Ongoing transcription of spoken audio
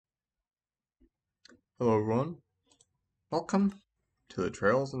Hello everyone, welcome to the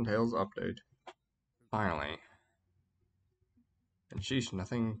Trails and Tales update. Finally. And sheesh,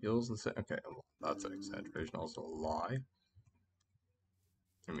 nothing feels the same. Okay, well, that's an exaggeration, also a lie.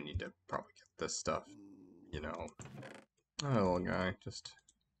 And we need to probably get this stuff, you know. Oh, little guy, just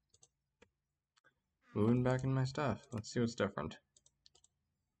moving back in my stuff. Let's see what's different.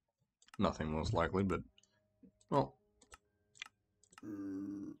 Nothing most likely, but, well.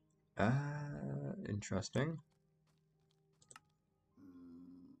 Interesting.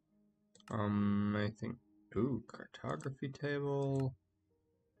 I think, ooh, cartography table.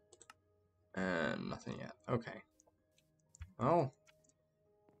 And nothing yet. Okay. Well.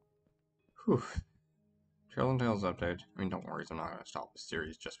 Whew. Trails and Tales update. I mean, don't worry, I'm not going to stop the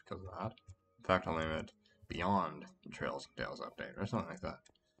series just because of that. In fact, I'll name it Beyond Trails and Tales update, or something like that.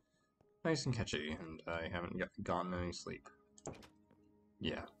 Nice and catchy, and I haven't gotten any sleep.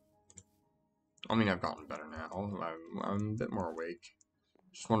 Yeah. I mean, I've gotten better now. I'm a bit more awake.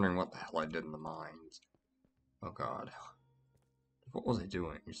 Just wondering what the hell I did in the mines. Oh god. What was I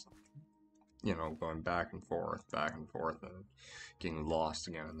doing? Just, you know, going back and forth, and getting lost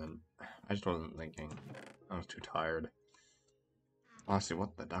again, and then I just wasn't thinking. I was too tired. Honestly,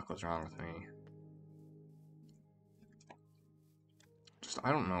 what the duck was wrong with me? Just,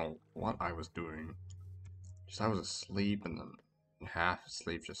 I don't know what I was doing. Just, I was asleep, and then half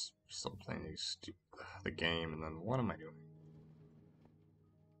asleep, just still playing the game, and then what am I doing?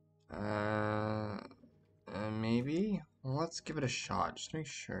 Maybe? Well, let's give it a shot, just to make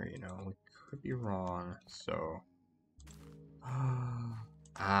sure, you know, we could be wrong, so...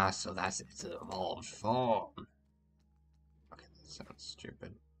 so that's its evolved form. Okay, that sounds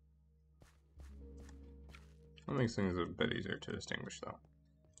stupid. That makes things a bit easier to distinguish, though.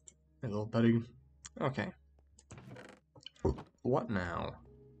 Hey, little buddy. Okay. What now?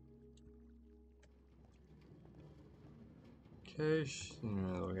 Okay,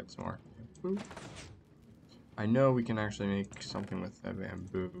 we'll get some more bamboo. I know we can actually make something with that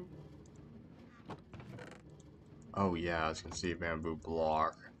bamboo. Oh yeah, as you can see, bamboo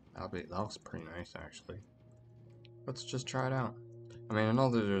block. That looks pretty nice, actually. Let's just try it out. I mean, I know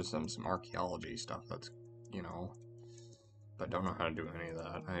that there's some archaeology stuff that's, you know, but I don't know how to do any of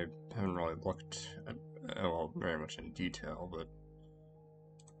that. I haven't really looked at, well, very much in detail, but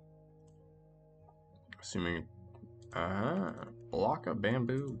assuming, block of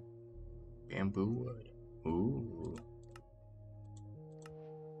bamboo. Bamboo wood. Ooh.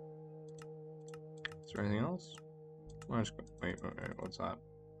 Is there anything else? Wait, what's that?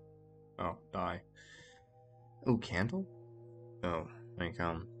 Oh, die. Oh, candle? Oh, think,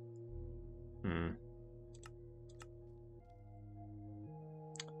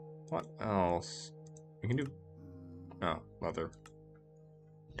 what else? We can do, oh, leather.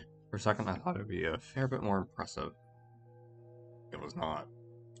 For a second, I thought it'd be a fair bit more impressive. It was not.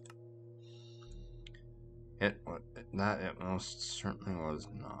 It most certainly was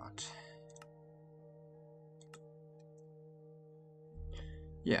not.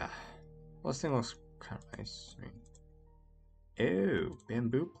 Yeah, well, this thing looks kind of nice. I mean, ew,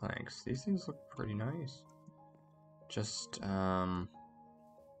 bamboo planks. These things look pretty nice. Just,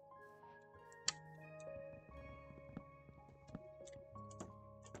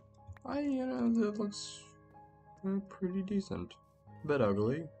 you know, it looks pretty decent. A bit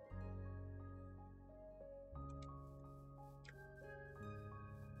ugly.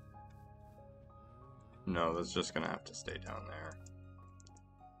 No, that's just gonna have to stay down there.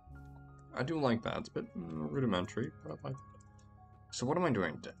 I do like that. It's a bit rudimentary, but I like it. So what am I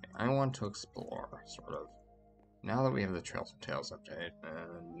doing today? I want to explore, sort of. Now that we have the Trails and Tales update,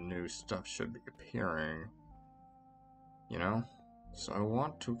 and new stuff should be appearing, you know? So I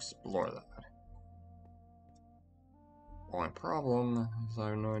want to explore that. Only problem is I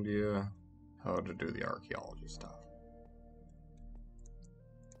have no idea how to do the archaeology stuff.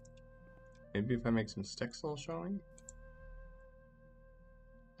 Maybe if I make some sticks they'll show me?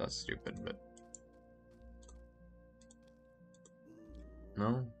 That's stupid, but...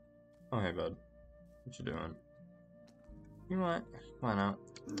 No? Oh, hey, bud. What you doing? You know what? Why not?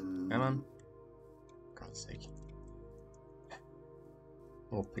 Come on. For God's sake.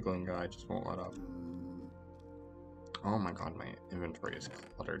 Little piggling guy just won't let up. Oh my god, my inventory is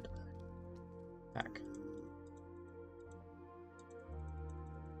cluttered. Heck.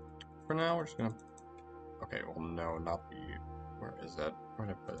 For now, we're just gonna... Okay, well, no, not the... Where is that? Where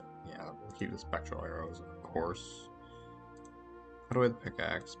did I put it? Yeah, we'll keep the spectral arrows, of course. Put away the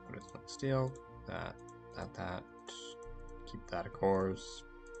pickaxe, put it in steel. That. Keep that, of course.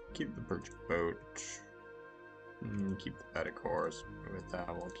 Keep the birch boat. Keep that, of course. With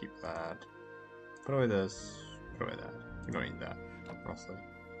that, we'll keep that. Put away this. Put away that. We don't need that, mostly.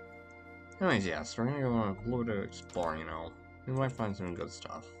 Anyways, yeah, so we're gonna go on a little bit of exploring, you know. We might find some good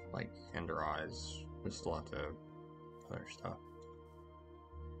stuff, like Ender Eyes. We still have to other stuff.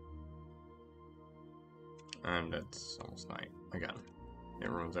 And it's almost night. Again, it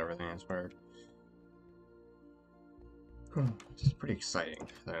ruins everything, I swear. Which is pretty exciting,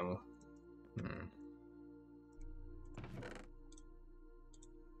 though.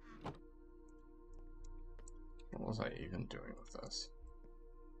 What was I even doing with this?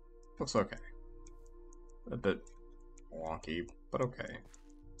 Looks okay. A bit wonky, but okay.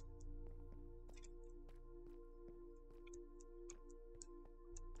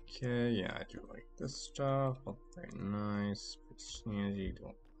 Okay, yeah, I do like this stuff. Looks very nice. Pretty snazzy.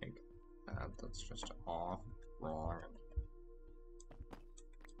 Don't like that. That's just off. Wrong.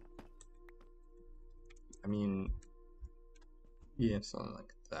 I mean, yeah, something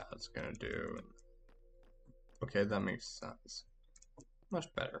like that's gonna do. Okay, that makes sense.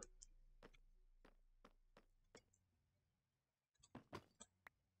 Much better.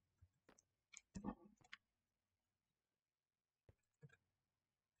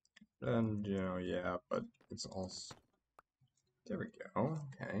 And, you know, yeah, but it's also... There we go,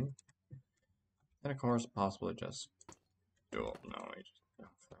 okay. And of course, possibly just do it. No, I just...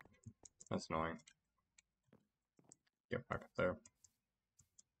 Oh, that's annoying. Get back up there.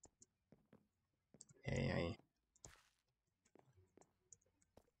 Hey.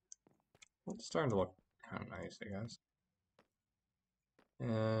 It's starting to look kind of nice, I guess.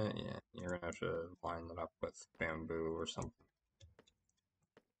 Yeah, you're gonna have to line that up with bamboo or something.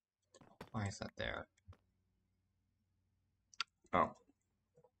 Why is that there? Oh.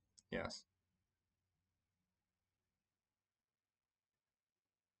 Yes.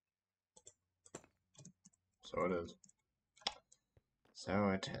 So it is. So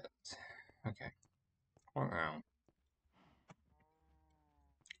it is. Okay. Wow.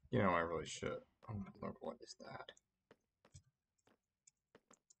 You know, I really should. Oh, look, what is that?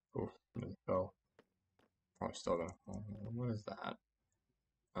 Oh, it fell. Probably still gonna fall. What is that?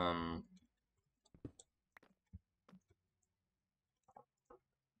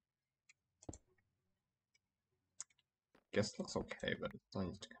 Guess that's okay, but it still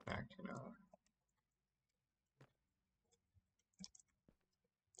needs to connect, you know.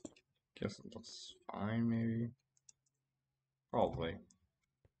 Guess it looks fine, maybe. Probably.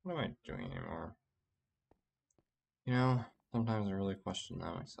 What am I doing anymore? You know, sometimes I really question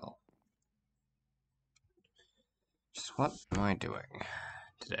that myself. Just what am I doing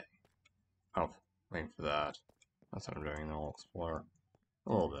today? Oh, waiting for that. That's what I'm doing, then I'll explore.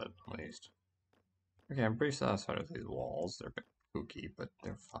 A little bit, at least. Okay, I'm pretty satisfied with these walls. They're a bit kooky, but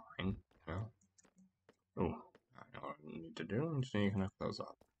they're fine, you know? Oh, I know what I need to do. I just need to connect those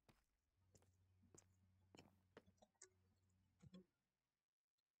up.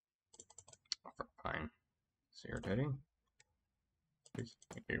 Fine. It's irritating. Please,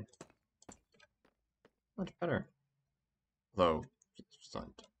 thank you. Much better. Though, just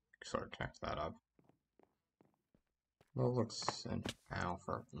sort of connect that up. Well, it looks and ow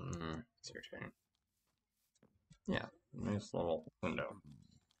for it's irritating. Yeah, nice little window.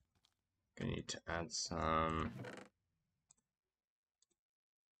 Gonna need to add some.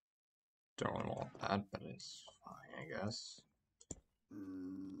 Don't really want that, but it's fine, I guess.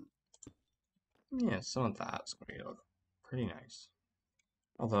 Yeah, some of that's gonna look pretty nice.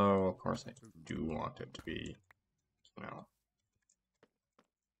 Although, of course, I do want it to be, you know,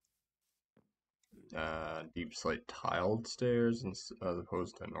 deep slate tiled stairs as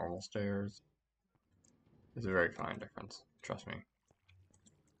opposed to normal stairs. It's a very fine difference, trust me.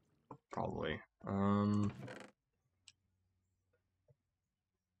 Probably.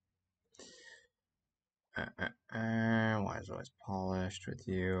 Why is it always polished with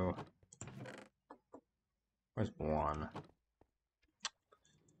you? Where's one?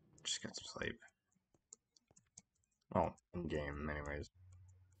 Just get some sleep. Oh, in game, anyways.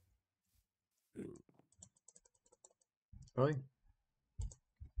 Really?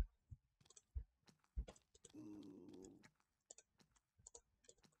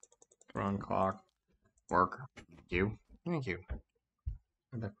 Come on, clock. Work. Thank you. Thank you.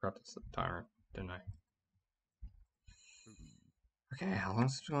 I forgot to set the timer, didn't I? Okay, how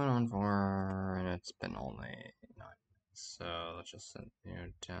long's it going on for? And it's been only 9. So let's just set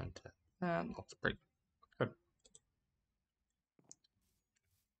down to that. Looks pretty good.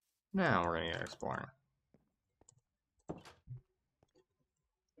 Now we're gonna get exploring.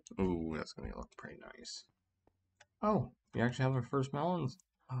 Ooh, that's gonna look pretty nice. Oh, we actually have our first melons.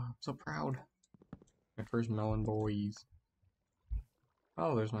 Oh, I'm so proud. My first melon boys.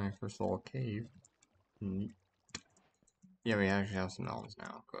 Oh, there's my first little cave. Yeah, we actually have some melons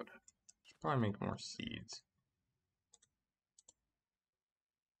now. Good. Should probably make more seeds.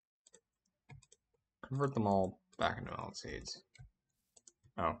 Convert them all back into melon seeds.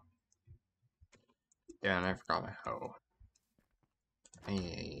 Oh. Yeah, and I forgot my hoe.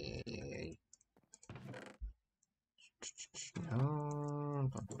 Hey. No.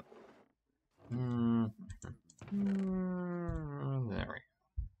 There we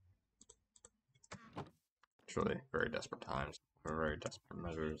go. Truly, very desperate times. Very desperate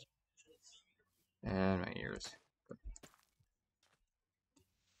measures. And my ears.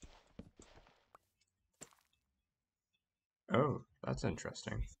 Oh, that's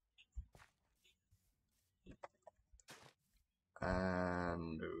interesting.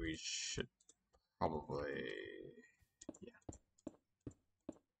 And we should probably... yeah.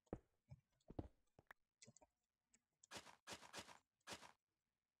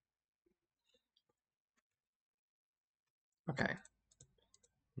 Okay.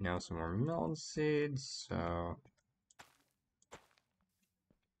 Now some more melon seeds, so...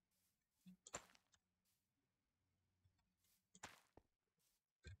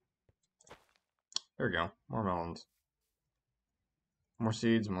 there we go. More melons. More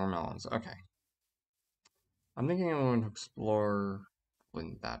seeds, more melons. Okay. I'm thinking I'm going to explore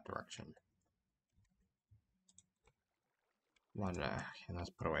in that direction. Why did I... okay,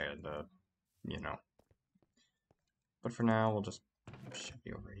 let's put away the... you know. But for now, we'll just ship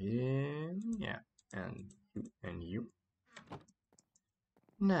you over here. Yeah. And you.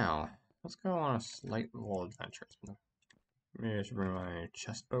 Now, let's go on a slight little adventure. Maybe I should bring my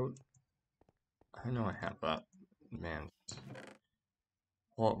chest boat. I know I have that. Man.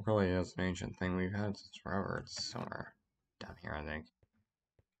 Well, it really is an ancient thing we've had since forever. It's somewhere down here, I think.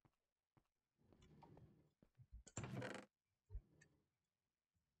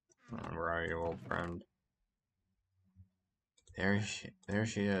 Where are you, old friend? There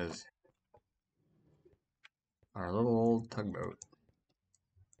she is. Our little old tugboat.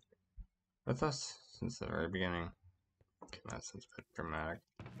 With us since the very beginning. Okay, that sounds a bit dramatic.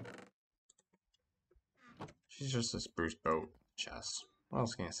 She's just a spruce boat chest. What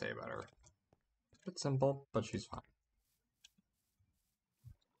else can I say about her? A bit simple, but she's fine.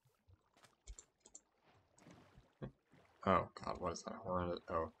 Oh god, what is that? Hornet?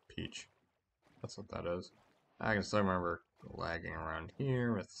 Oh, Peach. That's what that is. I can still remember lagging around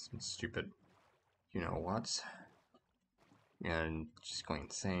here with some stupid you-know-what. And just going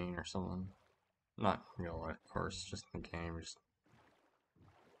insane or something. Not in real life, of course, just in the game. Just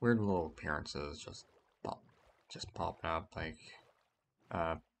weird little appearances just popping up, like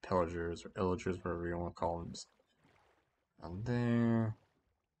pillagers or illagers, whatever you want to call them. Just down there.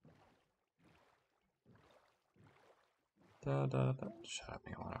 Shut up,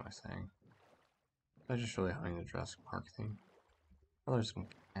 man. What am I saying? I just really hunting the Jurassic Park thing. Oh, there's some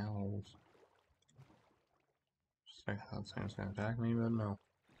cows. I thought someone was gonna attack me, but no.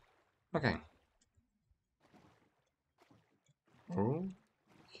 Okay. Oh.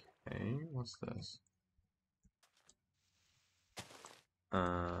 Okay, what's this?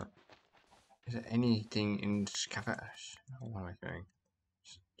 Is there anything in scavenge? What am I doing?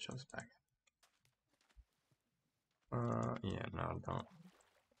 Just shove this back. Yeah, no, don't.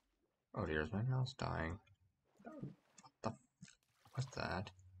 Oh, here's my mouse dying. What the? What's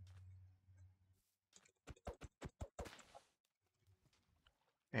that?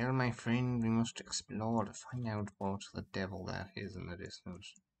 Well, my friend, we must explore to find out what the devil that is in the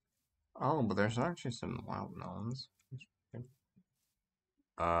distance. Oh, but there's actually some wild melons.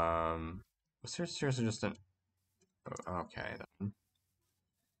 Was there seriously just an... okay, then.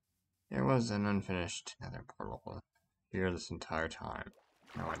 There was an unfinished nether portal here this entire time.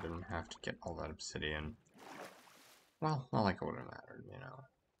 No, I didn't have to get all that obsidian. Well, not like it would have mattered, you know.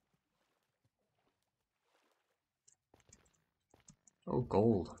 Oh,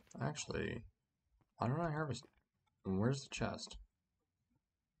 gold. Actually, why don't I harvest? Where's the chest?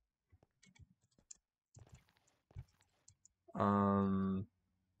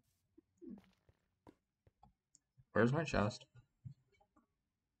 Where's my chest?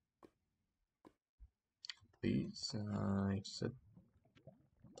 Please, I said,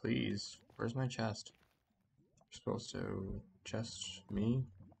 please, where's my chest? You're supposed to chest me?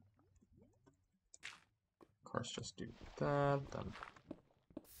 Of course, just do that, then.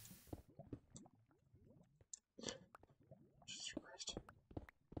 Jesus Christ.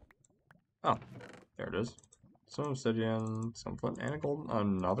 Oh, there it is. Some obsidian, some flint, and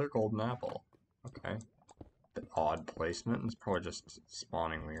another golden apple. Okay. Bit odd placement. It's probably just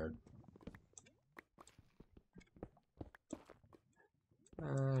spawning weird.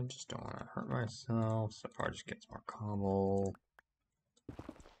 just don't want to hurt myself, so far just gets more cobble.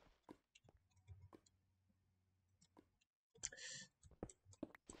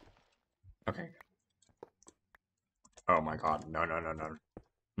 Okay. Oh my god, no, no, no, no.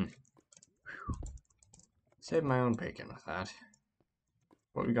 Save my own bacon with that.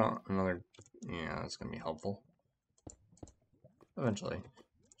 But we got another, yeah, that's gonna be helpful. Eventually.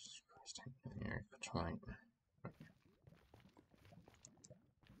 Jesus Christ, here, trying.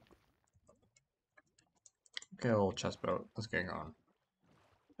 Okay, a little chest boat, let's get going.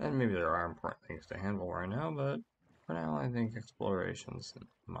 And maybe there are important things to handle right now, but for now I think exploration's in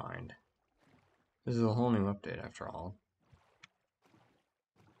mind. This is a whole new update after all.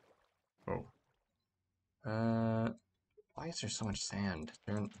 Oh. Why is there so much sand?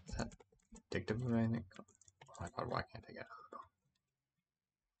 Is that addictive or anything? Oh my god, why can't I get out?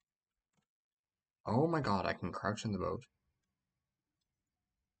 Oh my god, I can crouch in the boat.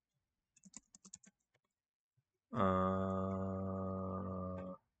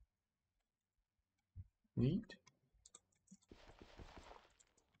 Neat.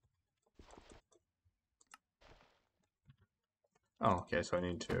 Oh, okay, so I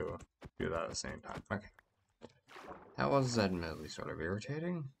need to do that at the same time. Okay. That was admittedly sort of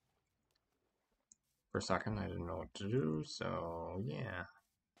irritating. For a second, I didn't know what to do, so yeah.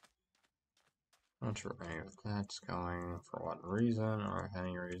 Not sure any of that's going, for what reason, or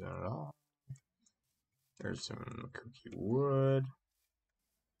any reason at all. There's some cookie wood.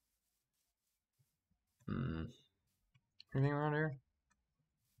 Anything around here?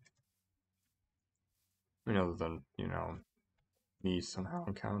 I know that, you know, me somehow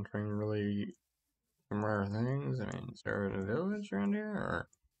encountering really some rare things. I mean, is there a village around here, or?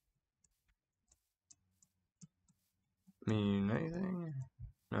 I mean, anything?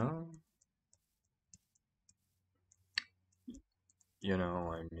 No? You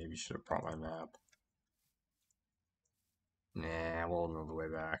know, I maybe should have brought my map. Nah, we'll know the way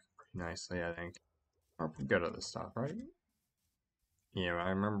back pretty nicely, I think. We're pretty good at this stuff, right? Yeah, I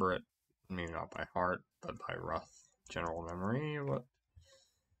remember it, maybe not by heart, but by rough general memory, what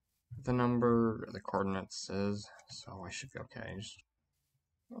the number, the coordinates is, so I should be okay. Just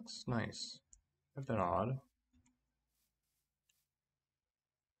looks nice. A bit odd.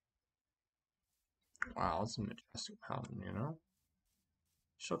 Wow, it's a majestic mountain, you know?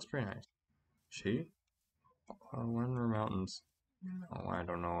 She looks pretty nice. She? When were mountains? Oh, I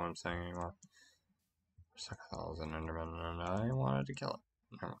don't know what I'm saying anymore. For a second, I thought it was an Enderman, and I wanted to kill it.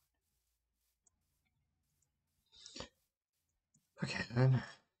 Never mind. Okay, then.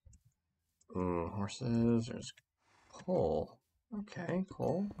 Ooh, horses. There's coal. Okay,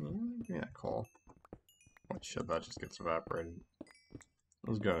 coal. Yeah, give me that coal. What shit, that just gets evaporated.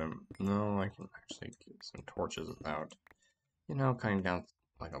 Let's go. No, I can actually get some torches without, you know, cutting down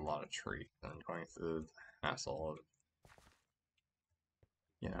like a lot of trees and going through the hassle of,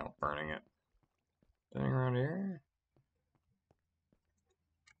 you know, burning it. Anything around here?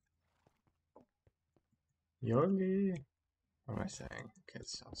 Yogi! What am I saying? Okay, it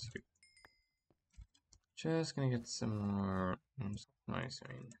sounds stupid. Just gonna get some more. Nice,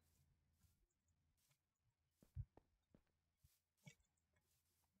 I mean.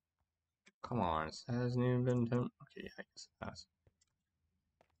 Come on, it hasn't even been done. Okay, yeah, I guess it has.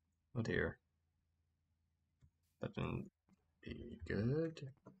 Oh dear. That didn't be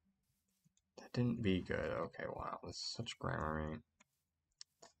good. That didn't be good. Okay, wow, this is such grammar.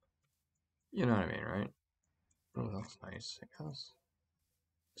 You know what I mean, right? Oh, that looks nice, I guess.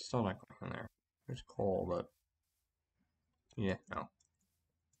 Still not going in there. There's coal, but yeah, no.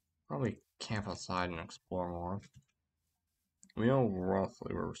 Probably camp outside and explore more. We know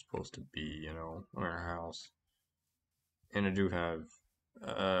roughly where we're supposed to be, you know, in our house. And I do have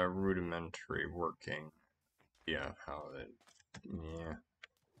a rudimentary working idea of how it, yeah.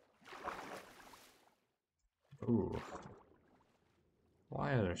 Ooh.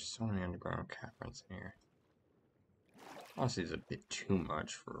 Why are there so many underground caverns in here? Honestly, it's a bit too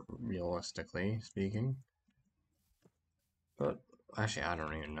much for realistically speaking. But actually, I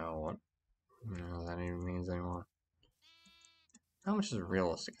don't even know what that even means anymore. How much is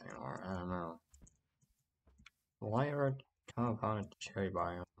realistic anymore? I don't know. Will I ever come upon a cherry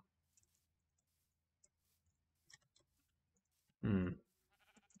biome?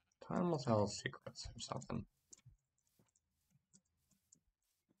 Time will tell secrets or something.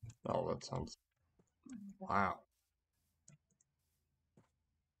 Oh, that sounds. Wow.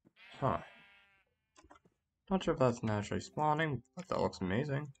 Huh. Not sure if that's naturally spawning, but that looks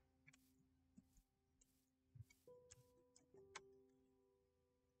amazing.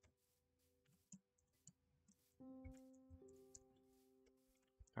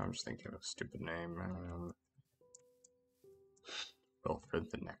 I'm just thinking of a stupid name.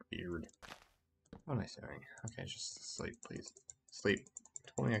 Wilfred the Neckbeard. What am I saying? Okay, just sleep, please. Sleep.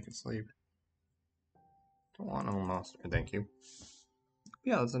 Told me I could sleep. Don't want no monster. Thank you.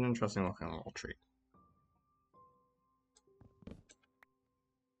 Yeah, that's an interesting looking little tree.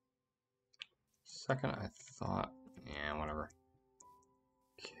 Second, I thought, yeah, whatever.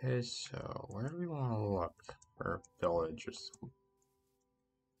 Okay, so where do we want to look for a village or something?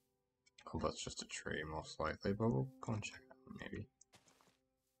 Oh, that's just a tree, most likely, but we'll go and check it out, maybe.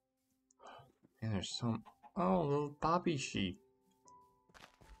 And there's some. Oh, little bobby sheep.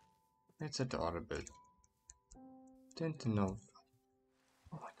 It's adorable. Didn't know.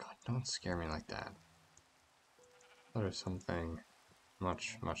 Oh my god, don't scare me like that. That is something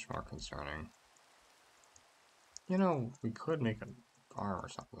much, much more concerning. You know, we could make a farm or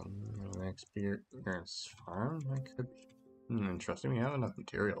something. An experience farm? That could be interesting. We have enough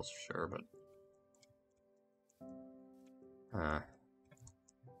materials for sure, but.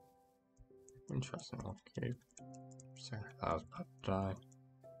 Interesting. Okay. Sorry, I was about to die.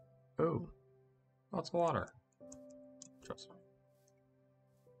 Oh, lots of water. Interesting.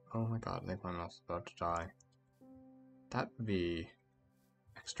 Oh my god, I think my mouse is about to die. That would be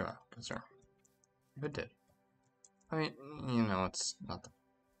extra concerning if it did. I mean, you know, it's not the.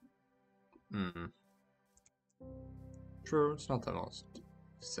 True, it's not the most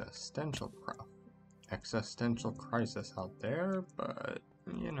existential crisis out there, but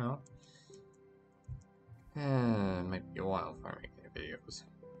you know, it might be a while before I make any videos.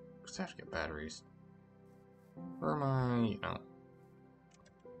 Because I have to get batteries. Where am I? You know,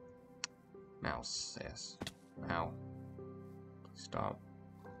 mouse. Yes. Ow. Please stop.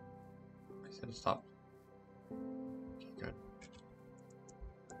 I said stop. Okay, good.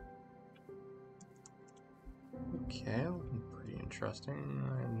 Okay, looking pretty interesting. I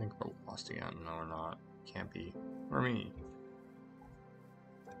think we're lost again. No, we're not. Can't be. Or me.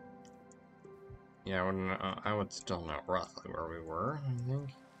 Yeah, I would still know roughly where we were, I think.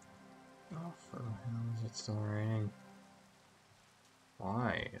 Oh, for hell, is it still raining?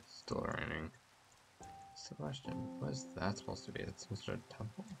 Why it's still raining? That's the question. What is that supposed to be? It's some sort of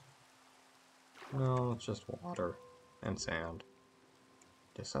temple? No, it's just water and sand.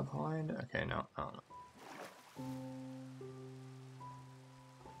 Disappointed? Okay, no.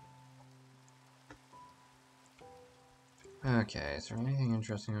 Okay, is there anything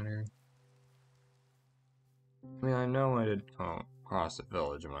interesting out here? I mean, I know I did come across a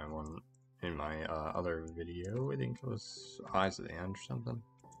village in my other video. I think it was Eyes of the End or something.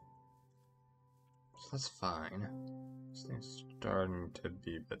 So that's fine. This thing's starting to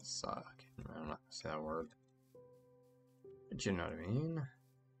be a bit suck. I'm not gonna say that word. But you know what I mean?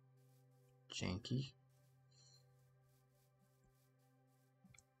 Janky.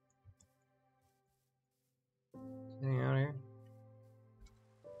 Anything out here?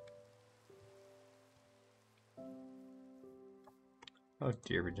 Oh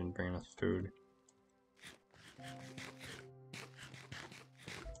dear, we didn't bring enough food.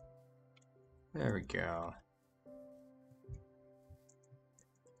 There we go.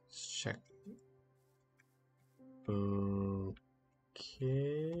 Let's check. Okay,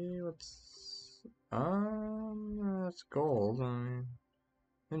 that's gold. I mean,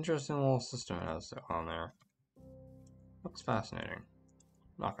 interesting little system it has on there. Looks fascinating.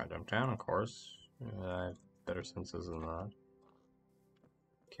 Not gonna dump down, of course. I have better senses than that.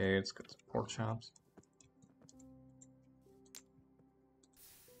 Okay, it's got some pork chops.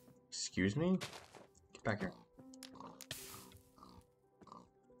 Excuse me? Get back here.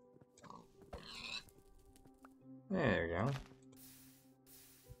 There you go. Of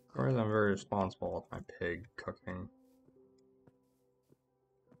course, I'm very responsible with my pig cooking.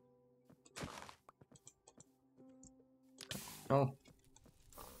 Oh.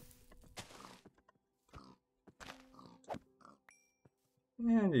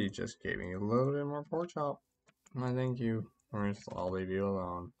 And he just gave me a little bit more pork chop. Why, thank you. I'll leave you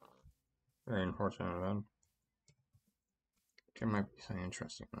alone. Very unfortunate event. There might be something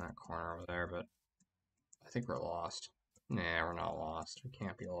interesting in that corner over there, but I think we're lost. Nah, we're not lost. We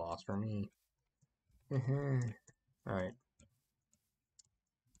can't be lost for me. Alright.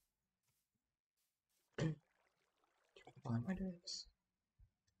 Why am I doing this?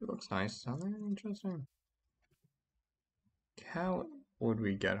 It looks nice. Something interesting. How would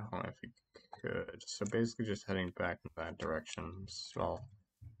we get home if we could? So basically just heading back in that direction. Well,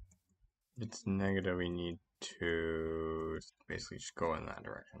 if it's negative, we need to basically just go in that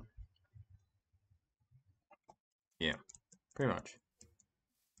direction. Yeah, pretty much.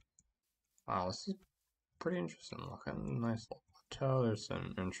 Wow, this is pretty interesting looking. Nice little tell there's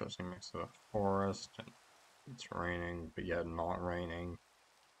an interesting mix of a forest, and it's raining, but yet not raining.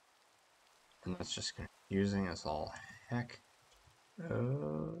 And that's just confusing as all heck.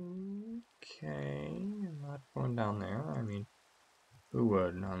 Okay, I'm not going down there. I mean, who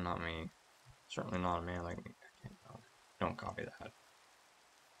would? No, not me. Certainly not a man like me. Okay, no, don't copy that.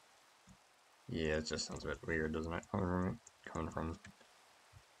 Yeah, it just sounds a bit weird, doesn't it? Coming from...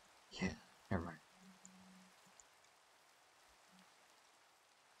 Yeah, never mind.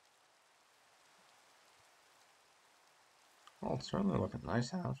 Well, it's certainly looking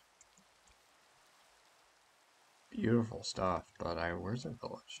nice out. Beautiful stuff, but where's a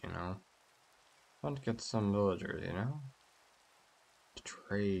village, you know? I want to get some villagers, you know? To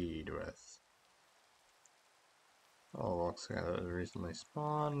trade with. Oh, looks like it recently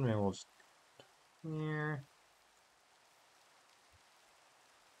spawned. Maybe we'll just... Here.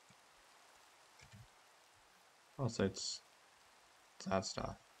 I'll say it's that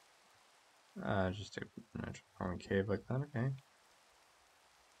stuff. Just a natural farming cave like that, okay.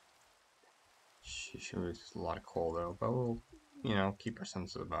 She was a lot of coal though, but we'll, you know, keep our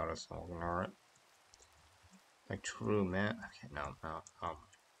senses about us and we'll ignore it. Like true man. Okay, no. I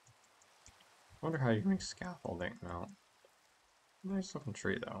wonder how you can make scaffolding. No. Nice looking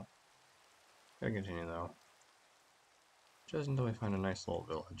tree though. Gotta continue though. Just until we find a nice little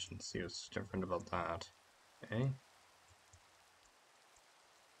village and see what's different about that. Eh?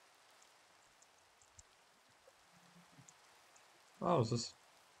 Oh, is this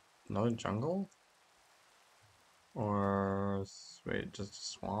another jungle? Or wait, just a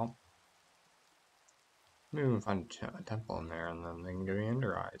swamp? Maybe we can find a temple in there and then they can give you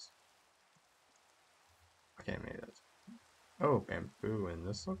Ender Eyes. Okay, maybe that's... Oh, bamboo, and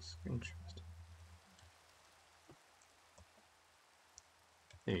this looks interesting.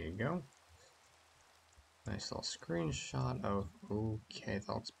 There you go. Nice little screenshot of... Okay,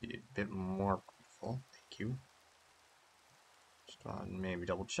 let's be a bit more beautiful. Thank you. Just maybe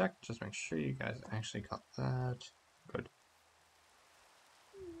double check, just make sure you guys actually got that. Good.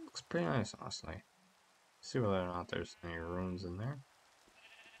 Looks pretty nice, honestly. See whether or not there's any ruins in there.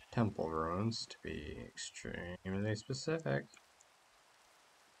 Temple ruins, to be extremely specific.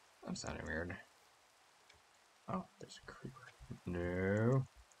 That sounded weird. Oh, there's a creeper. No.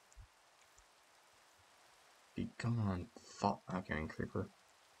 Be gone, thought. Okay, creeper.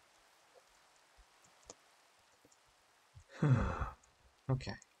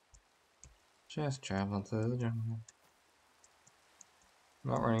 Okay. Just traveling through the jungle.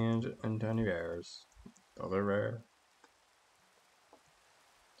 Not running into any bears. Though they're rare.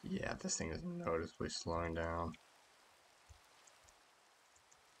 Yeah, this thing is noticeably slowing down.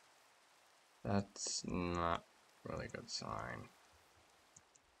 That's not really a good sign.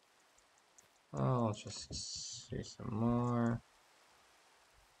 Oh, let's just see some more.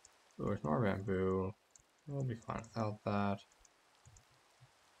 Ooh, there's more bamboo. We'll be fine without that.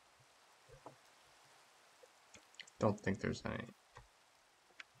 Don't think there's any.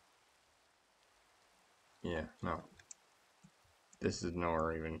 Yeah, no. This is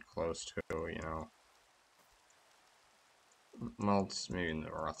nowhere even close to, you know. Well, it's maybe in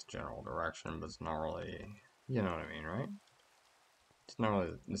the rough general direction, but it's not really, you know what I mean, right? It's not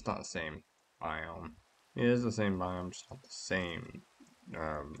really, it's not the same biome. It is the same biome, just not the same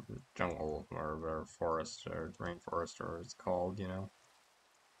jungle or forest or rainforest or what it's called, you know?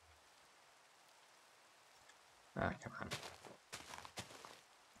 Ah, come on.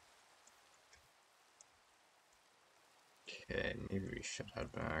 Okay, maybe we should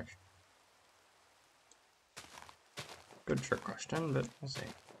head back. Good trick question, but we'll see.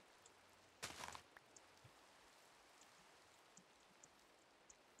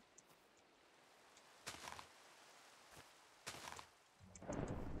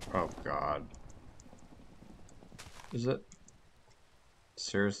 Oh god. Is it?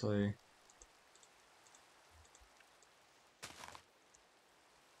 Seriously?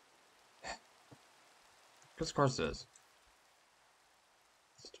 Because of course it is.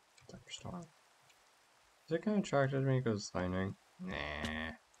 Thunderstorm. Is it kind of attracted to me because it's lightning? Nah.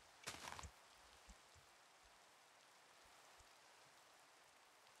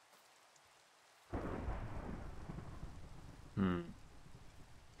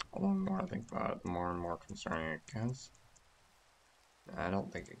 Although the more I think about it, the more and more concerning it gets. I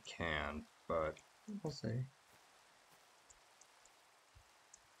don't think it can, but we'll see.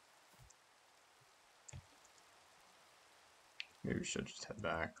 Maybe we should just head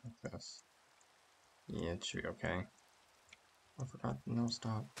back like this. Yeah, it should be okay. I forgot. No,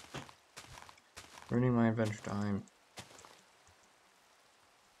 stop. Ruining my adventure time.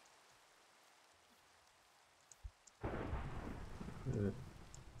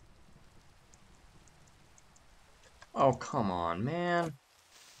 Oh, come on, man.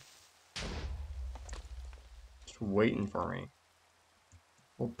 Just waiting for me.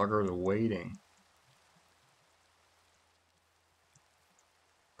 Little bugger's waiting.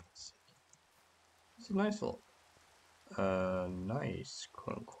 It's a nice little, nice,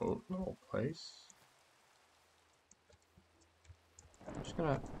 quote-unquote, little place. I'm just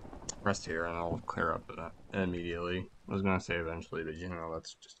gonna rest here and I'll clear up immediately. I was gonna say eventually, but you know,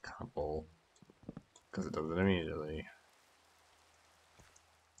 that's just kind of bull. Because it does it immediately.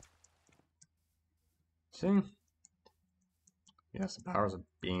 See? Yes, the powers of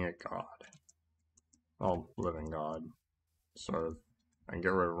being a god. Well, living god. Sort of. I can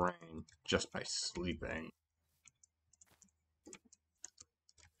get rid of rain just by sleeping.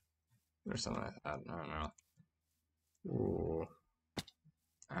 Or something like that. I don't know. Ooh.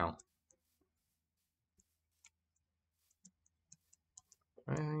 Ow.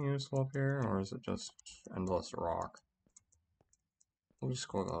 Anything useful up here, or is it just endless rock? We'll just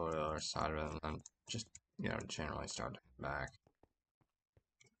go to the other side of it and then just, you know, generally start to come back.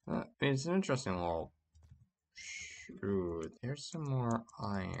 It's an interesting little... Shoot, there's some more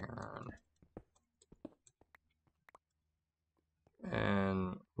iron.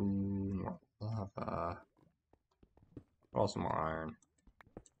 And, ooh, more lava. Also more iron.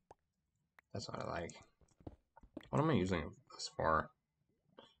 That's what I like. What am I using this for?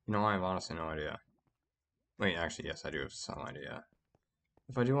 You know, I have honestly no idea. Wait, actually, yes, I do have some idea.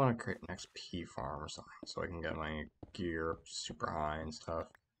 If I do want to create an XP farm or something, so I can get my gear super high and stuff.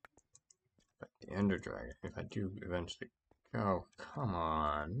 But the Ender Dragon, if I do eventually go, come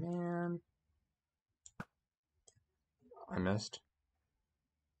on, man. I missed.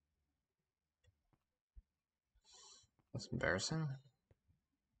 That's embarrassing.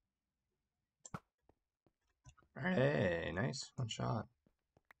 Hey, nice. One shot.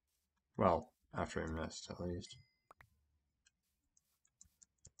 Well, after he missed, at least.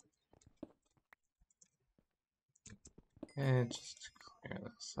 Okay, just clear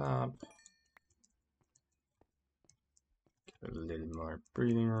this up. Give it a little more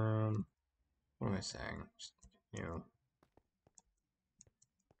breathing room. What am I saying? Just, you know.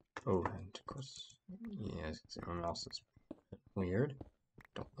 Oh, and of course, yeah, everyone else is weird.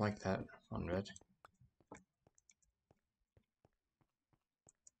 Don't like that one bit.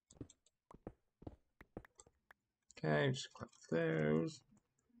 Okay, just click those.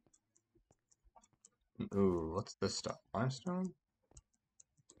 Ooh, what's this stuff? Limestone?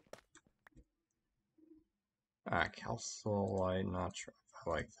 Ah, calcite, not sure if I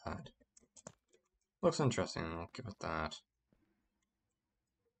like that. Looks interesting, I'll give it that.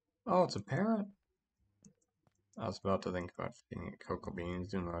 Oh, it's a parrot? I was about to think about feeding it cocoa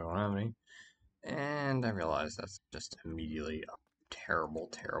beans, even though I don't have any. And I realized that's just immediately a terrible,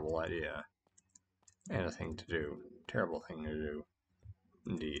 terrible idea. And a thing to do. Terrible thing to do.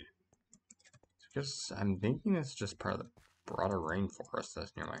 Indeed. Because I'm thinking it's just part of the broader rainforest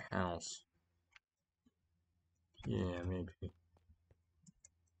that's near my house. Yeah, maybe.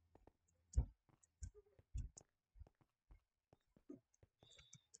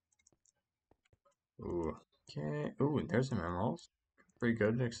 Ooh, okay. Ooh, there's some emeralds. Pretty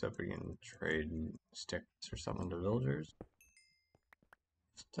good, except we can trade sticks or something to villagers.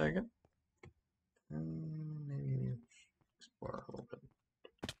 Let's take it. Maybe explore a little bit.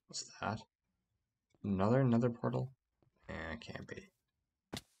 What's that? Another portal? Eh, it can't be.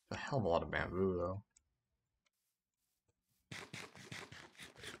 A hell of a lot of bamboo, though.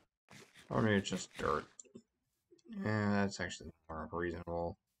 Or maybe it's just dirt. Yeah, that's actually more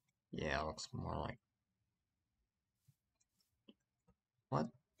reasonable. Yeah, it looks more like... What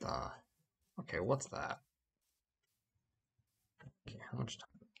the... Okay, what's that? Okay, how much time?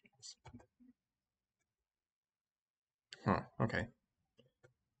 Huh, okay.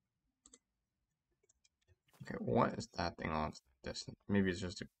 Okay, what is that thing on distance? Maybe it's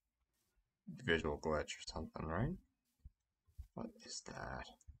just a visual glitch or something, right? What is that?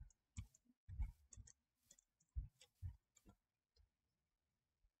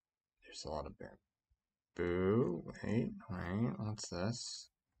 There's a lot of bamboo. Wait, what's this?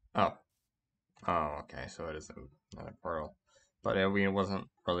 Oh. Oh, okay, so it is another portal. But I mean, it wasn't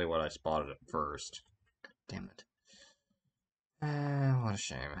really what I spotted at first. God damn it. What a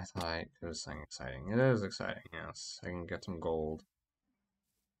shame. I thought it was something exciting. It is exciting, yes. I can get some gold.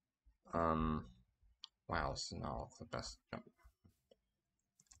 Wow, this is not the best jump.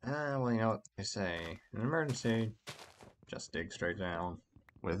 Well, you know what they say. In an emergency, just dig straight down.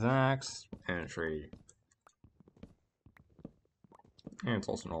 With an axe and a tree. And it's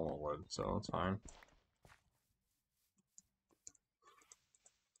also normal wood, so it's fine.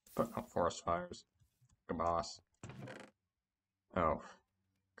 Putting out forest fires. Good boss. Oh.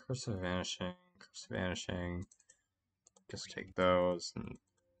 Curse of Vanishing. Curse of Vanishing. Just take those and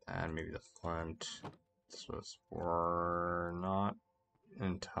add maybe the flint. This was for not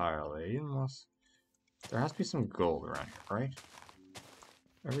entirely, unless there has to be some gold around here, right?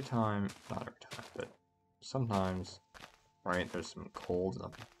 Every time, not every time, but sometimes, right, there's some gold.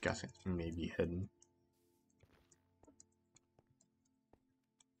 I'm guessing it's maybe hidden.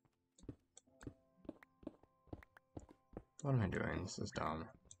 What am I doing? This is dumb.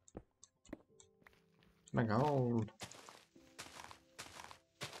 My gold.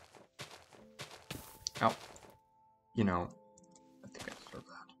 Oh. You know, I think I deserve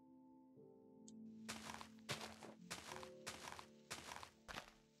that.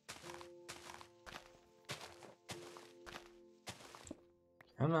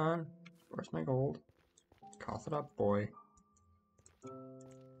 Come on. Where's my gold? Cough it up, boy.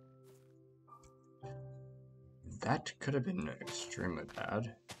 That could have been extremely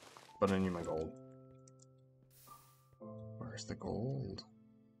bad, but I need my gold. Where's the gold?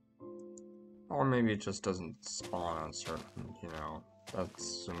 Or maybe it just doesn't spawn on certain, you know,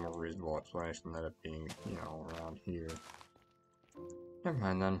 that's a more reasonable explanation than it being, you know, around here. Never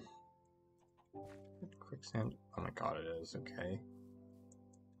mind then. Quicksand. Oh my god, it is. Okay.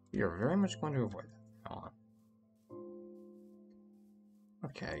 We are very much going to avoid that from now on.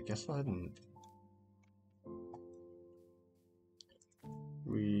 Okay, I guess we'll head and...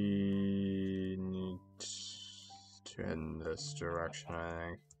 We need to head in this direction, I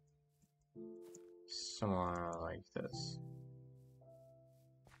think. Somewhere like this.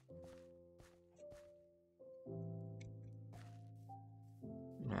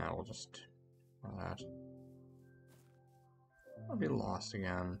 Now we'll just do that. I'll be lost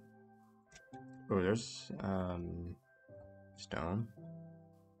again. Oh, there's stone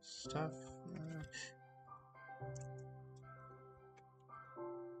stuff.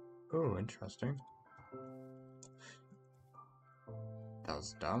 Oh, interesting. That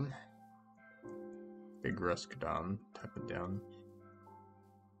was dumb. Big risk dumb. Type of dumb.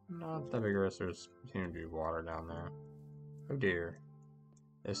 Not that big risk, there's seems to be water down there. Oh dear.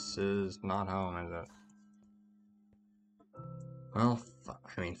 This is not home, is it? Well,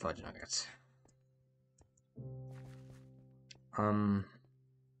 I mean fudge nuggets.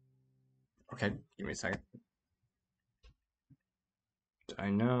 Okay, give me a second. I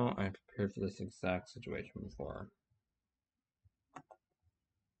know I prepared for this exact situation before.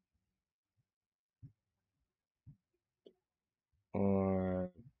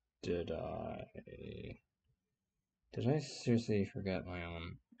 Or did I? Did I seriously forget my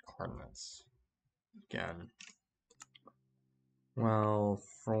own coordinates again? Well,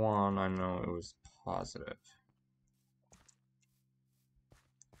 for one, I know it was positive.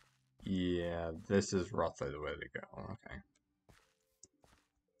 Yeah, this is roughly the way to go. Okay.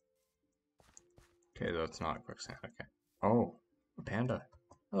 Okay, that's not quicksand. Okay. Oh, a panda.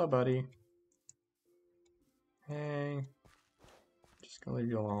 Hello, buddy. Hey. Just gonna leave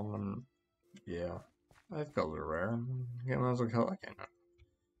you alone. Yeah. I felt it rare. Okay, might as well kill it. Okay, no.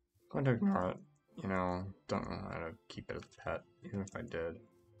 I'm going to ignore it. You know, don't know how to keep it as a pet, even if I did.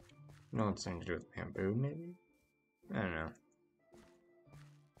 You know what's something to do with bamboo, maybe? I don't know.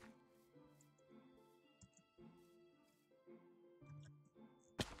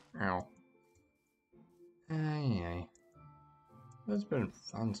 Ow. Ay. It's been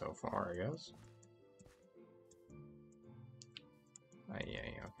fun so far, I guess.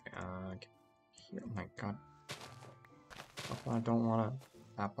 Okay. Here, oh my god. I don't want to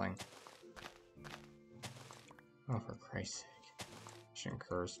sapling. Oh, for Christ's sake. Shouldn't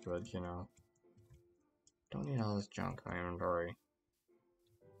curse, but you know. Don't need all this junk in my inventory.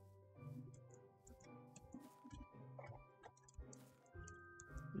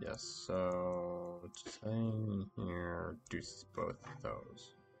 Yes, so saying here, reduces both of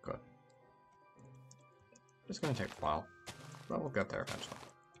those. Good. It's gonna take a while, but we'll get there eventually.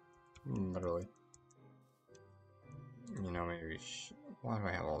 Literally. You know, maybe why do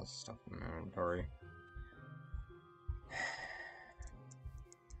I have all this stuff in my inventory?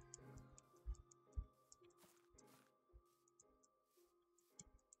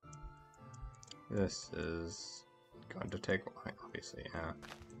 This is going to take a while, obviously, yeah.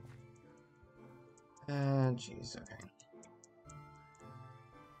 Jeez, okay.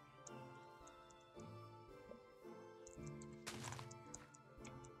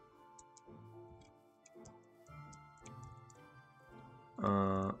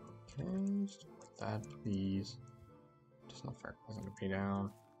 Okay, just with that, please. Just not fair, wasn't gonna be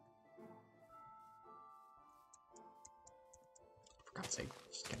down. For God's sake,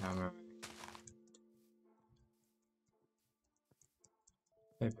 just get Hammer.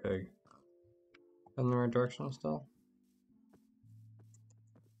 Hey, pig. In the right direction still?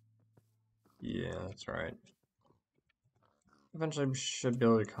 Yeah, that's right. Eventually we should be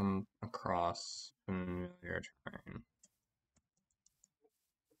able to come across familiar terrain.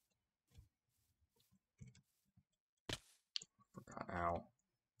 Forgot. Ow.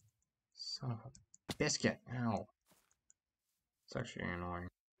 Son of a biscuit. Ow. It's actually annoying.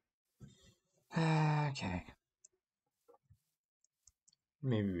 Okay.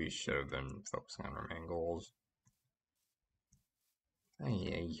 Maybe we should have been focusing on our main goals.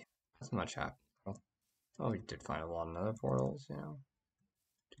 Hey, that's much happened. Oh, we did find a lot of nether portals, you know,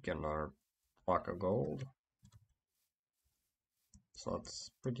 to get another block of gold. So that's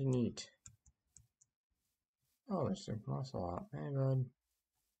pretty neat. Oh, there's Super Muscle. Hey, bud.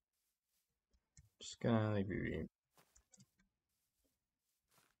 Just gonna leave you.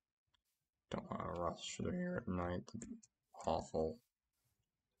 Don't want to rush through here at night. That'd be awful.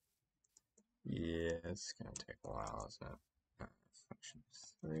 Yeah, it's gonna take a while, isn't it? Function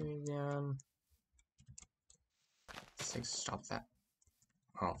 3 again. 6, stop that.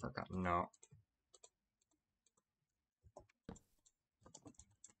 Oh, I forgot. No.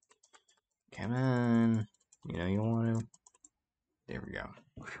 Come on. You know you want to. There we go.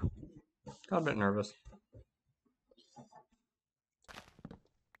 Got a bit nervous.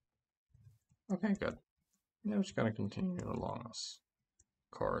 Okay, good. Now we just gotta continue along this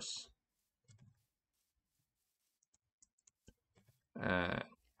course.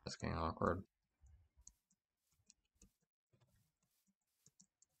 That's getting awkward.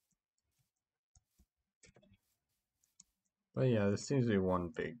 But yeah, this seems to be one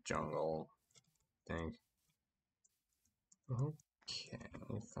big jungle, I think. Okay,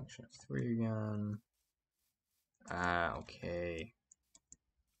 function 3 again. Ah, okay.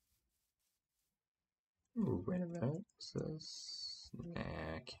 Ooh, wait a minute. What's this? Nah,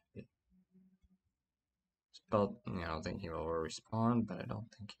 okay. Spelled, I don't think he will respawn, but I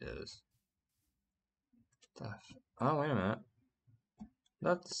don't think it is. Stuff. Oh, wait a minute.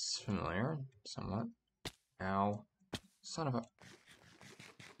 That's familiar, somewhat. Ow. Son of a...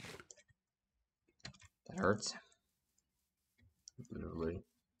 That hurts. Literally.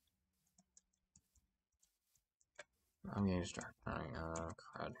 I'm getting distracted.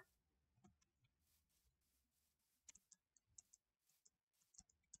 Crud.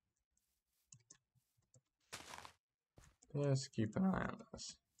 Just keep an eye on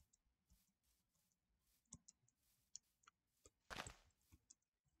this.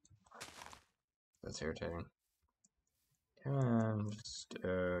 That's irritating. Come on, just,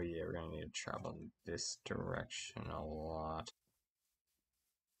 oh yeah, we're gonna need to travel in this direction a lot.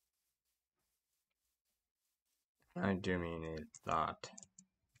 I do mean a lot.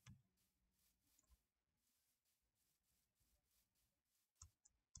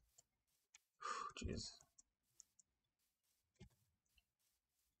 Jeez.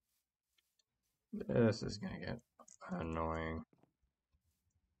 This is gonna get annoying,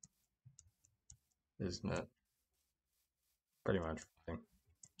 isn't it? Pretty much.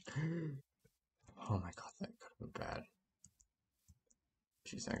 Oh my god, that could have been bad.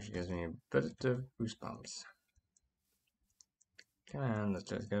 She's actually gives me a bit of goosebumps. Come on, let's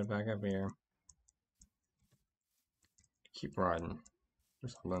just get back up here. Keep riding. Or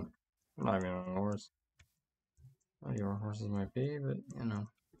something. I'm not even on a horse. Well, your horses might be, but you know.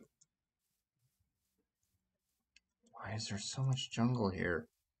 Why is there so much jungle here?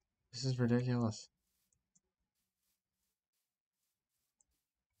 This is ridiculous.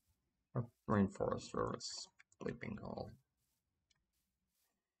 Or rainforest, or it's sleeping called.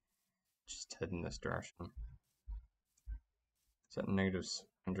 Just head in this direction. It's at negative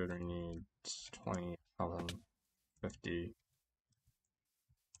 100, we need 20,050.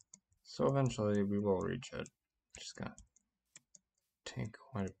 So eventually we will reach it. Just gonna take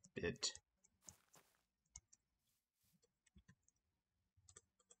quite a bit.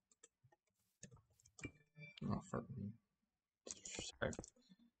 Oh, sorry.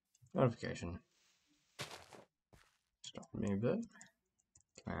 Notification. Stop me a bit.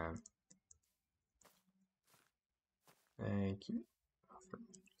 Come on. Thank you.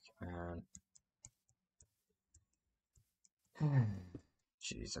 Come on.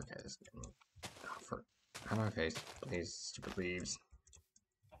 Jeez, okay, this is getting offer. Out of my face, please, stupid leaves.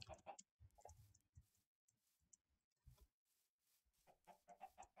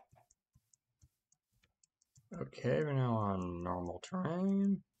 Okay, we're now on normal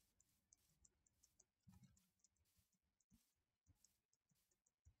terrain.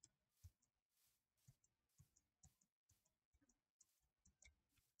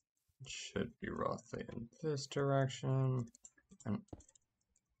 It should be roughly in this direction. And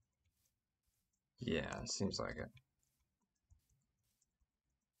yeah, it seems like it.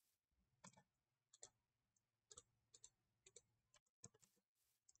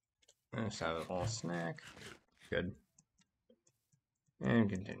 Let's have a little snack. Good. And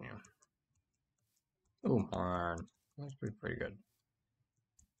continue. Ooh, iron. That's pretty good.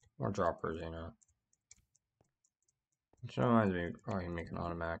 More droppers, you know. Which reminds me, probably make an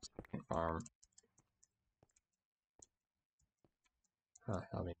automatic farm.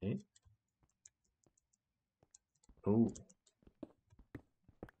 That'll be neat. Ooh.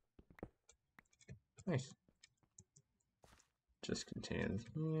 Nice. Just continue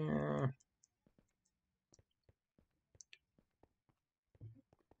here.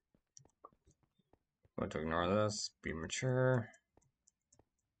 Going to ignore this, be mature.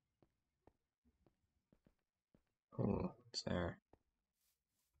 Ooh, it's there.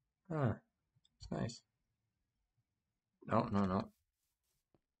 Huh, it's nice. No, no, no.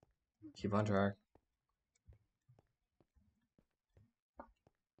 Keep on track.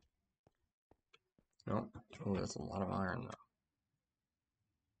 Nope. Oh, that's a lot of iron though.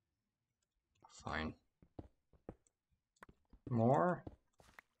 Fine. More?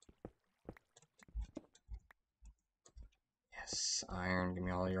 Yes, iron. Give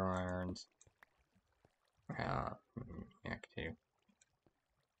me all your irons. Yeah, continue.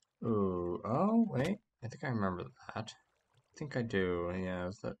 Ooh, oh, wait. I think I remember that. I think I do. Yeah,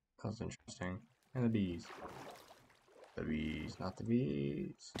 that was interesting. And the bees. The bees, not the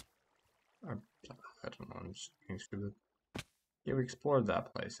bees. I don't know, I'm just being stupid. Yeah, we explored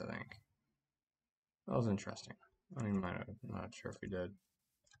that place, I think. That was interesting. I mean, I'm not sure if we did.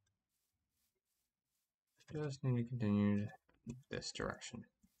 Just need to continue this direction.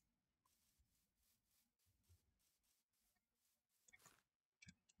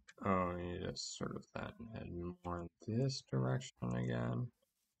 Oh, we need to sort of then head more in this direction again.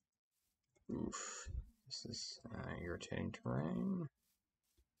 Oof. This is irritating terrain.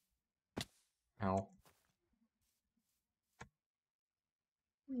 Ow.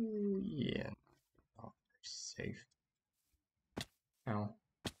 Ooh, yeah. Oh, safe. Ow.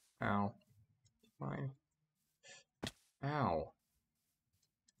 Ow. Fine. Ow.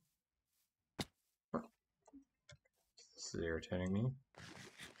 This is irritating me.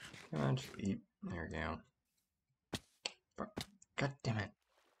 Come on, just eat. There we go. God damn it.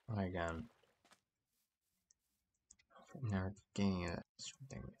 Not again. I'm never getting that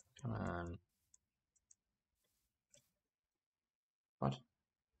thing. Come on. What?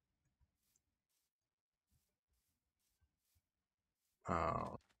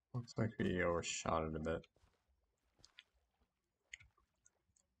 Oh. Looks like we overshot it a bit.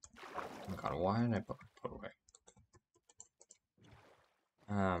 Oh god, why did I put away?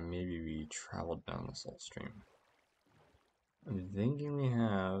 Maybe we traveled down the Soul Stream. I'm thinking we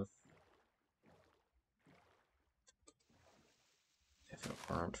have. If it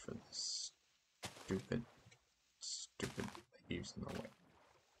weren't for this stupid leaves in the way.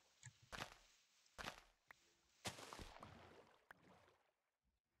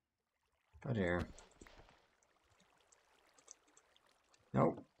 Oh dear.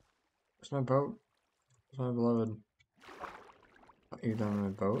 Nope. Where's my boat? Where's my beloved? Are you done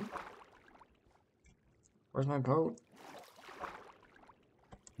with my boat? Where's my boat?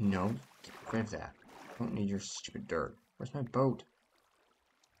 No, get rid of that. I don't need your stupid dirt. Where's my boat?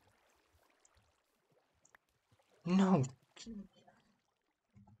 No!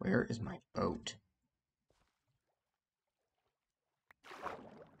 Where is my boat?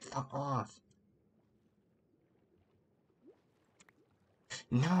 Fuck off.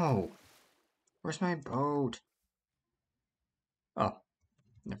 No! Where's my boat? Oh,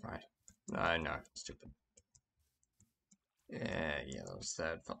 never mind. I know, I'm stupid. Yeah,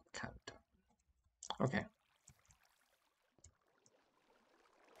 that felt kind of dumb. Okay.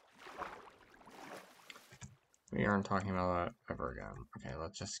 We aren't talking about that ever again. Okay,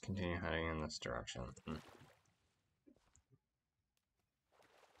 let's just continue heading in this direction.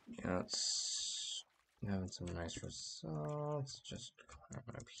 Yeah, it's having some nice results. Just climb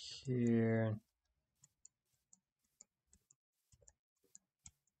up here.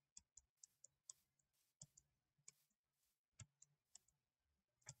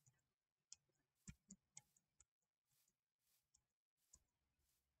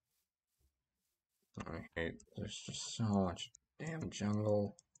 I hate, there's just so much damn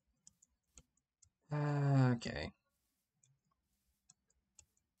jungle. Okay.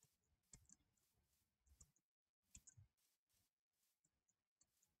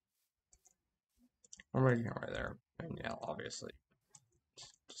 I'm right here, right there. And yeah, obviously.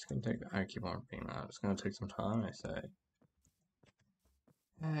 Just gonna take. I keep on repeating that. It's gonna take some time, I say.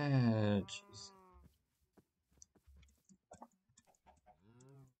 Jeez.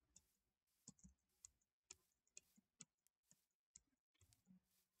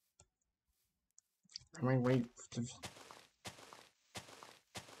 Can I wait?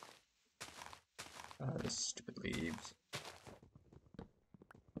 This stupid leaves.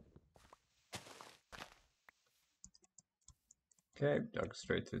 Okay, dug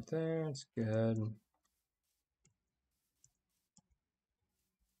straight through there. It's good.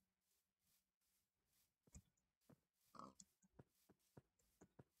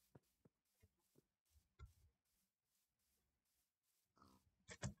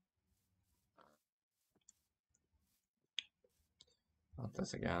 Not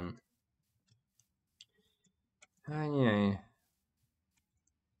this again. Yay.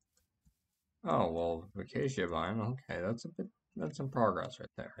 Oh, well, Vacacia Vine. Okay, that's some progress right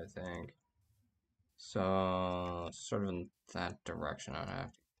there, I think. So, sort of in that direction, I'd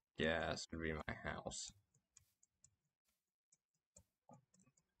have to guess would be my house.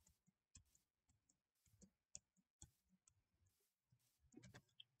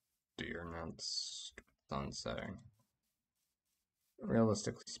 Deer nuts, sun setting.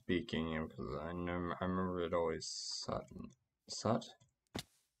 Realistically speaking, because I remember it always set.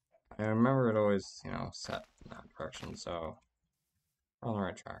 I remember it always, set in that direction, so we're on the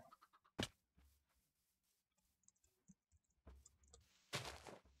right track.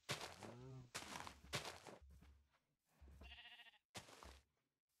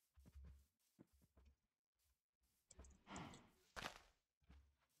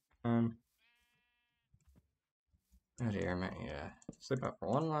 Oh dear, man, yeah. Sleep up for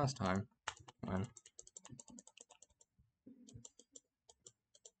one last time. Come on.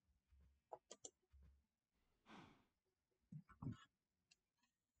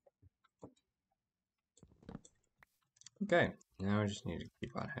 Okay, now we just need to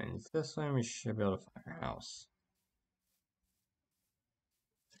keep on heading this way and we should be able to find our house.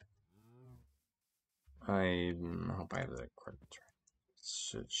 I hope I have the correct track.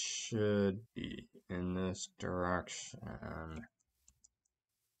 It should be in this direction.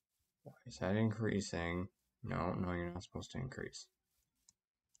 Why is that increasing? No, you're not supposed to increase.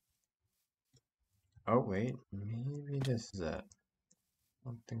 Oh, wait, maybe this is it. I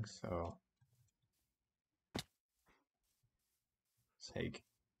don't think so. Sake.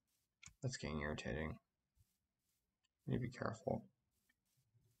 That's getting irritating. You need to be careful.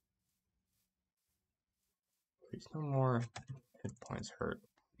 Please, no more hit points hurt,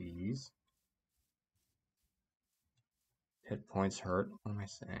 please. Hit points hurt? What am I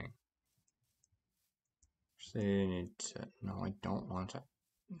saying? Actually, I need to. No, I don't want to.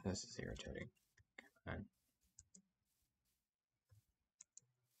 This is irritating. Okay.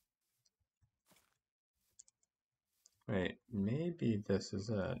 Wait, maybe this is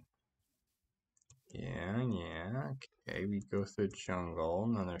it. Yeah, okay, we go through the jungle,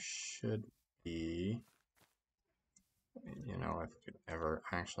 and then there should be, if we could ever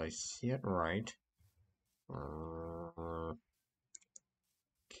actually see it right.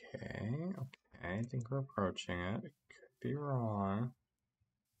 Okay, I think we're approaching it. It could be wrong.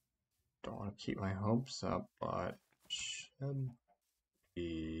 Don't want to keep my hopes up, but it should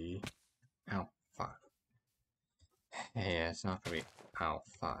be Alpha. Hey, it's not gonna be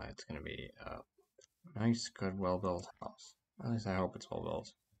Alpha, it's gonna be a nice, good, well-built house. At least I hope it's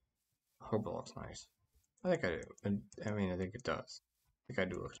well-built. I hope it looks nice. I think I do. I mean, I think it does. I think I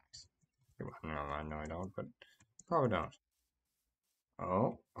do look nice. No, I don't, but probably don't.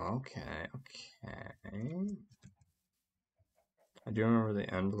 Oh, okay. I do remember the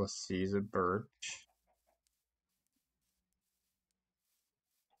endless seas of birch.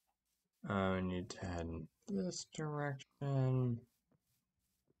 I need to head in this direction.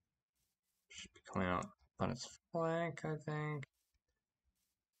 Should be coming out on its flank, I think.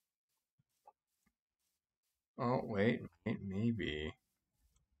 Oh, wait, maybe.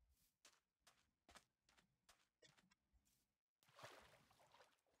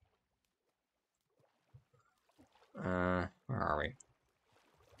 Where are we?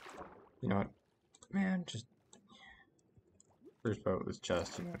 You know what? Man, just... First boat was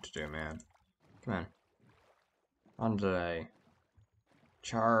just, you know what to do, man. Come on. On today.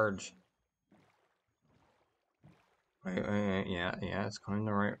 Charge. Wait, yeah, it's going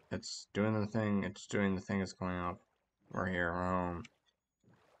the right... It's doing the thing it's going up. We're here, we're home.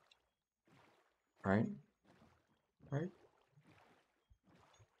 Right?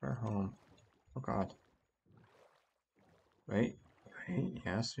 We're home. Oh god. Wait,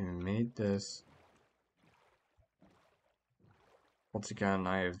 yes, we made this. Once again,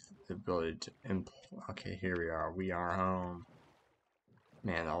 I have the ability to okay, here we are. We are home.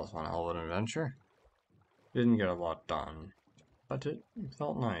 Man, that was one hell of an adventure. Didn't get a lot done, but it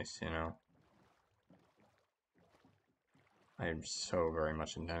felt nice, you know. I so very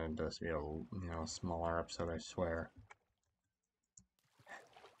much intended this to be a smaller episode, I swear.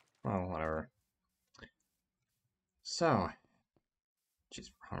 Well, whatever. So, jeez,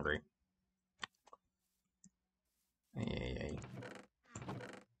 we're hungry. Hey.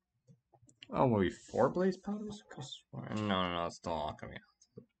 Oh, will be 4 blaze powders? No, it's still not gonna be.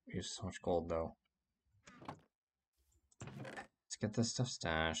 Use so much gold though. Let's get this stuff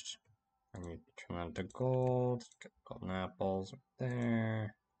stashed. I need to turn that to gold. Get golden apples right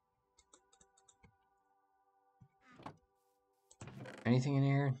there. Anything in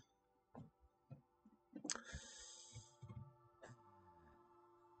here?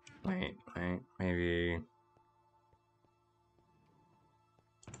 Wait, maybe.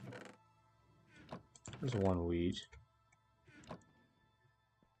 There's one wheat.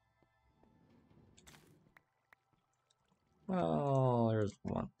 Well, there's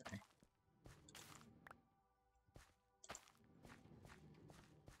one thing.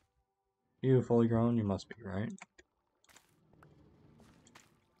 You fully grown? You must be, right?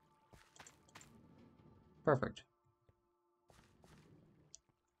 Perfect.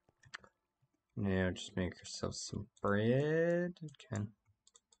 Now just make yourself some bread. Okay.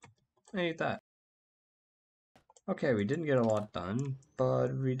 I eat that. Okay, we didn't get a lot done,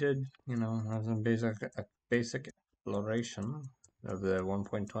 but we did, have some basic exploration of the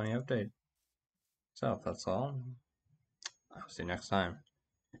 1.20 update. So if that's all, I'll see you next time.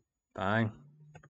 Bye.